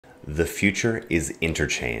The future is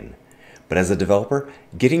Interchain. But as a developer,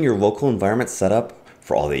 getting your local environment set up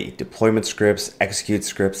for all the deployment scripts, execute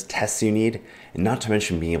scripts, tests you need, and not to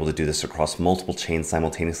mention being able to do this across multiple chains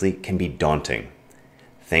simultaneously can be daunting.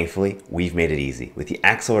 Thankfully, we've made it easy with the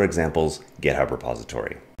Axelar Examples GitHub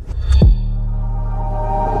repository.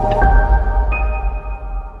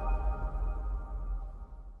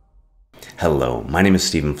 Hello, my name is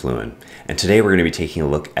Stephen Fluin, and today we're going to be taking a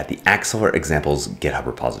look at the Axelar Examples GitHub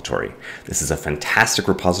repository. This is a fantastic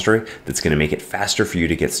repository that's going to make it faster for you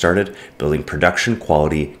to get started building production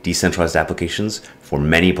quality decentralized applications for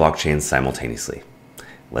many blockchains simultaneously.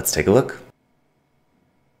 Let's take a look.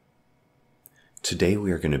 Today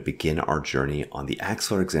we are going to begin our journey on the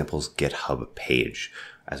Axelar Examples GitHub page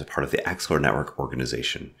as a part of the Axelar Network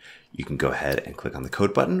organization. You can go ahead and click on the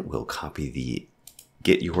code button. We'll copy the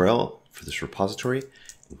Git URL for this repository,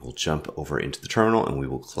 and we'll jump over into the terminal and we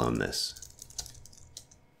will clone this.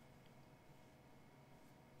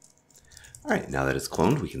 All right, now that it's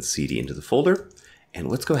cloned, we can cd into the folder, and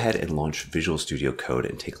let's go ahead and launch Visual Studio Code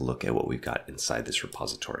and take a look at what we've got inside this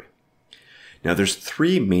repository. Now there's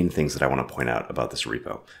three main things that I want to point out about this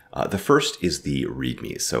repo. The first is the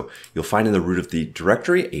README. So you'll find in the root of the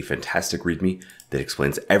directory a fantastic README that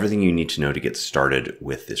explains everything you need to know to get started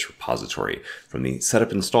with this repository, from the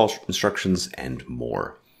setup install instructions and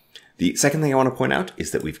more. The second thing I want to point out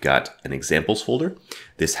is that we've got an examples folder.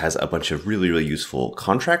 This has a bunch of really useful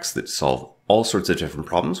contracts that solve all sorts of different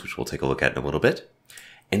problems, which we'll take a look at in a little bit.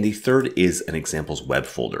 And the third is an examples web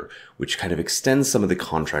folder, which kind of extends some of the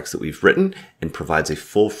contracts that we've written and provides a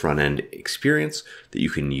full front-end experience that you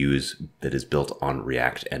can use that is built on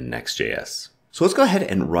React and Next.js. So let's go ahead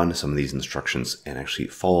and run some of these instructions and actually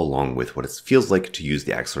follow along with what it feels like to use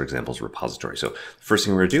the Axelar Examples repository. So the first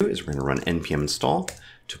thing we're going to do is we're going to run npm install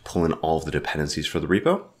to pull in all of the dependencies for the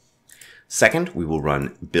repo. Second, we will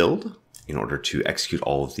run build in order to execute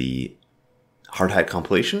all of the hard hat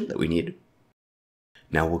compilation that we need.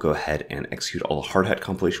 Now we'll go ahead and execute all the hard hat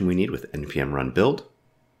compilation we need with npm run build.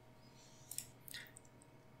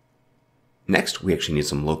 Next, we actually need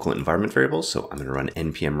some local environment variables. So I'm going to run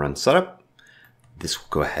npm run setup. This will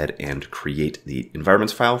go ahead and create the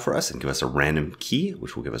environments file for us and give us a random key,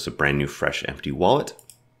 which will give us a brand new, fresh, empty wallet.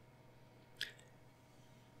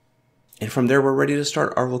 And from there, we're ready to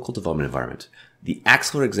start our local development environment. The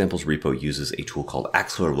Axelar Examples repo uses a tool called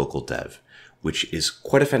Axelar Local Dev, which is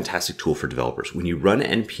quite a fantastic tool for developers. When you run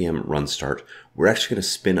npm run start, we're actually going to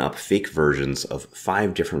spin up fake versions of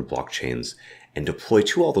 5 different blockchains and deploy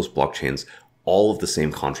to all those blockchains all of the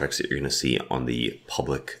same contracts that you're going to see on the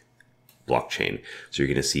public blockchain. So you're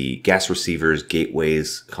going to see gas receivers,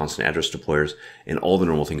 gateways, constant address deployers, and all the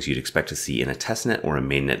normal things you'd expect to see in a testnet or a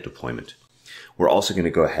mainnet deployment. We're also going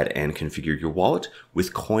to go ahead and configure your wallet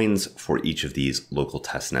with coins for each of these local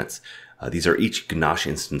testnets. These are each Ganache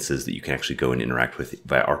instances that you can actually go and interact with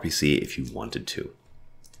via RPC if you wanted to.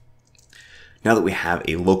 Now that we have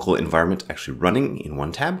a local environment actually running in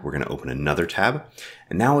one tab, we're going to open another tab.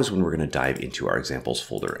 And now is when we're going to dive into our examples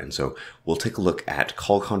folder. And so we'll take a look at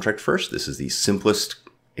call contract first. This is the simplest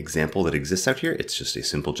example that exists out here. It's just a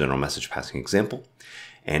simple general message passing example.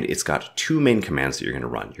 And it's got 2 main commands that you're going to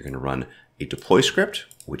run. You're going to run a deploy script,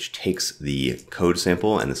 which takes the code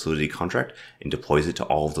sample and the Solidity contract and deploys it to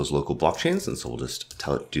all of those local blockchains. And so we'll just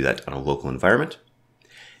tell it to do that on a local environment.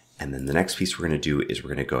 And then the next piece we're going to do is we're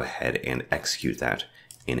going to go ahead and execute that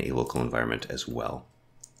in a local environment as well.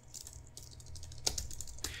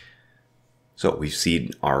 So we've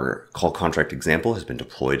seen our call contract example has been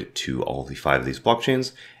deployed to all the 5 of these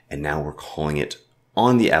blockchains. And now we're calling it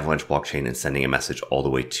on the Avalanche blockchain and sending a message all the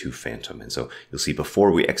way to Phantom. And so you'll see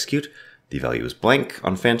before we execute, the value is blank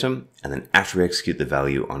on Phantom, and then after we execute, the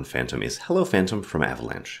value on Phantom is hello Phantom from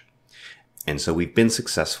Avalanche. And so we've been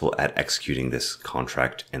successful at executing this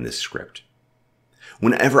contract and this script.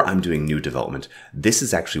 Whenever I'm doing new development, this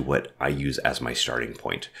is actually what I use as my starting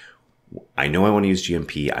point. I know I want to use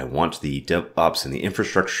GMP. I want the DevOps and the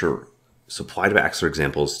infrastructure supplied by Axelar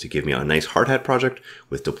Examples to give me a nice hard hat project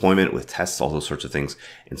with deployment, with tests, all those sorts of things.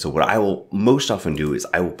 And so what I will most often do is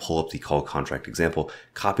I will pull up the call contract example,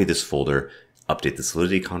 copy this folder, update the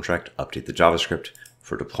Solidity contract, update the JavaScript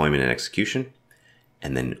for deployment and execution,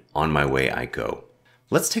 and then on my way I go.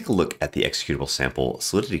 Let's take a look at the executable sample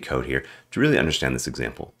Solidity code here to really understand this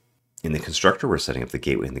example. In the constructor, we're setting up the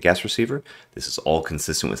gateway and the gas receiver. This is all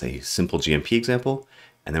consistent with a simple GMP example.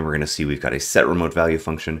 And then we're going to see we've got a set remote value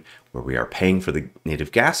function where we are paying for the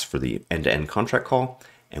native gas for the end-to-end contract call,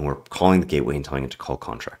 and we're calling the gateway and telling it to call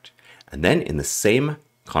contract. And then in the same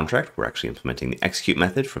contract, we're actually implementing the execute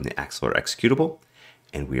method from the Axelar executable,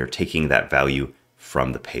 and we are taking that value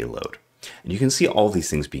from the payload. And you can see all these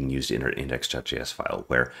things being used in our index.js file,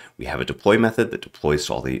 where we have a deploy method that deploys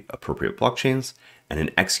to all the appropriate blockchains, and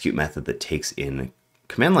an execute method that takes in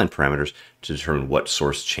command line parameters to determine what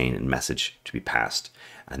source, chain, and message to be passed.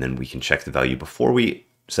 And then we can check the value before we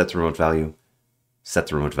set the remote value,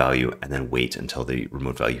 and then wait until the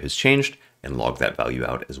remote value has changed and log that value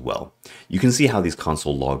out as well. You can see how these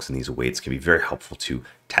console logs and these awaits can be very helpful to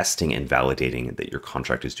testing and validating that your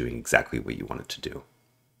contract is doing exactly what you want it to do.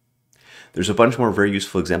 There's a bunch more very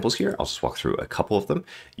useful examples here. I'll just walk through a couple of them.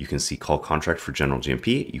 You can see call contract for general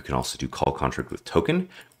GMP. You can also do call contract with token,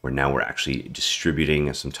 where now we're actually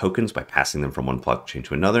distributing some tokens by passing them from one blockchain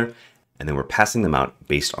to another, and then we're passing them out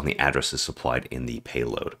based on the addresses supplied in the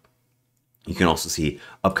payload. You can also see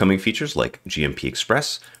upcoming features like GMP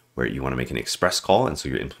Express, where you want to make an express call, and so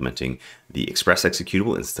you're implementing the express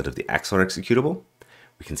executable instead of the Axelar executable.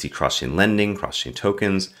 We can see cross-chain lending, cross-chain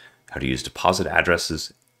tokens, how to use deposit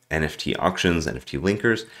addresses, NFT auctions, NFT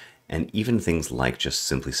linkers, and even things like just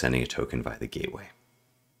simply sending a token via the gateway.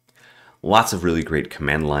 Lots of really great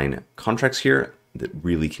command line contracts here that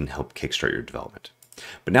really can help kickstart your development.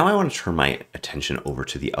 But now I want to turn my attention over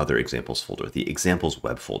to the other examples folder, the examples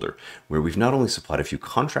web folder, where we've not only supplied a few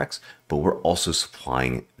contracts, but we're also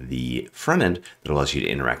supplying the front end that allows you to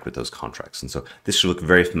interact with those contracts. And so this should look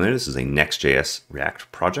very familiar. This is a Next.js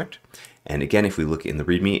React project. And again, if we look in the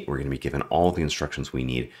README, we're going to be given all the instructions we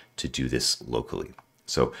need to do this locally.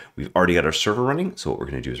 So we've already got our server running. So what we're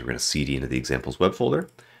going to do is we're going to cd into the examples web folder,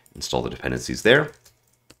 install the dependencies there.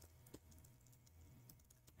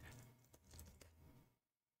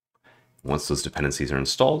 Once those dependencies are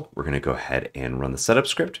installed, we're going to go ahead and run the setup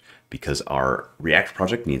script because our React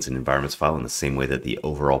project needs an environments file in the same way that the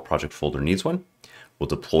overall project folder needs one. We'll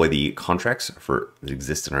deploy the contracts that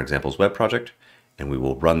exist in our examples web project, and we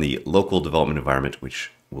will run the local development environment,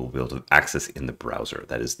 which we'll be able to access in the browser.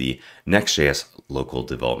 That is the Next.js local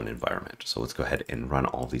development environment. So let's go ahead and run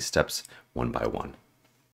all these steps one by one.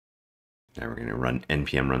 Now we're going to run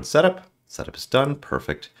npm run setup. Setup is done.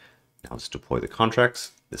 Perfect. Now let's deploy the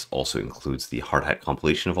contracts. This also includes the hard hat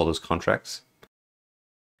compilation of all those contracts.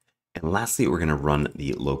 And lastly, we're going to run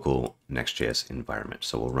the local Next.js environment.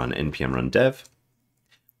 So we'll run npm run dev.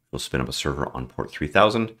 We'll spin up a server on port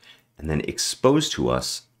 3000 and then expose to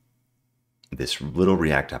us this little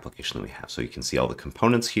React application that we have. So you can see all the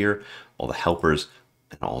components here, all the helpers,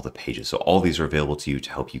 and all the pages. So all these are available to you to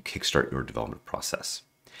help you kickstart your development process.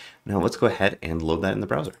 Now let's go ahead and load that in the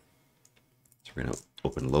browser. So we're going to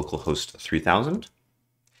open localhost 3000,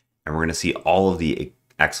 and we're going to see all of the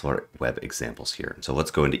Axelar web examples here. So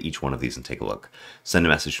let's go into each one of these and take a look. Send a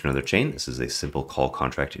message to another chain. This is a simple call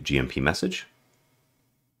contract GMP message.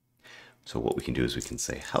 So what we can do is we can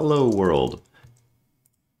say, hello world,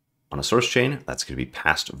 on a source chain. That's going to be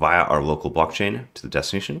passed via our local blockchain to the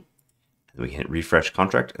destination. And we can hit refresh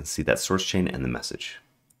contract and see that source chain and the message.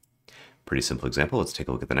 Pretty simple example. Let's take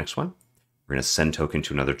a look at the next one. We're going to send token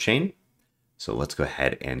to another chain. So let's go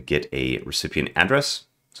ahead and get a recipient address.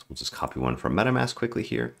 So we'll just copy one from MetaMask quickly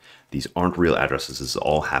here. These aren't real addresses. This is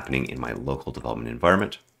all happening in my local development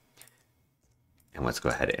environment. And let's go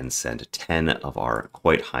ahead and send 10 of our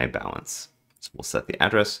quite high balance. So we'll set the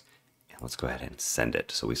address and let's go ahead and send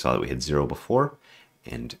it. So we saw that we had 0 before,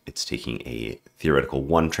 and it's taking a theoretical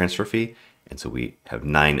 1 transfer fee. And so we have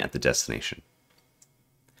 9 at the destination.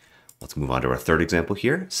 Let's move on to our third example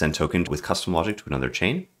here, send token with custom logic to another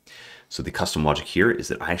chain. So the custom logic here is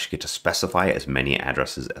that I actually get to specify as many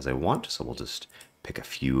addresses as I want. So we'll just pick a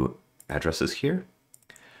few addresses here.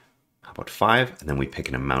 How about 5? And then we pick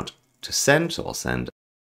an amount to send. So I'll send,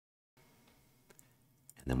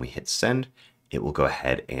 and then we hit send. It will go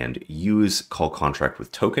ahead and use call contract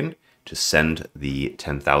with token to send the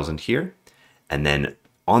 10,000 here. And then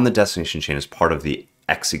on the destination chain, as part of the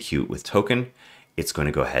execute with token, it's going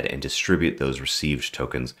to go ahead and distribute those received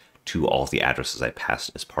tokens to all the addresses I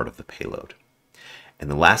passed as part of the payload.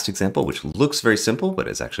 And the last example, which looks very simple, but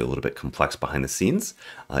is actually a little bit complex behind the scenes,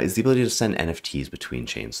 is the ability to send NFTs between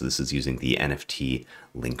chains. So this is using the NFT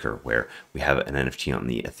linker, where we have an NFT on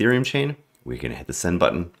the Ethereum chain. We're going to hit the send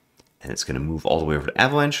button, and it's going to move all the way over to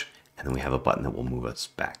Avalanche, and then we have a button that will move us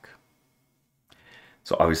back.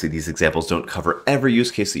 So obviously these examples don't cover every use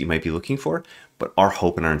case that you might be looking for, but our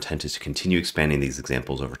hope and our intent is to continue expanding these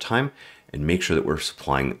examples over time and make sure that we're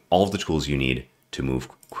supplying all of the tools you need to move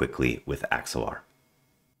quickly with Axelar.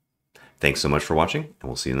 Thanks so much for watching, and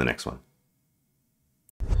we'll see you in the next one.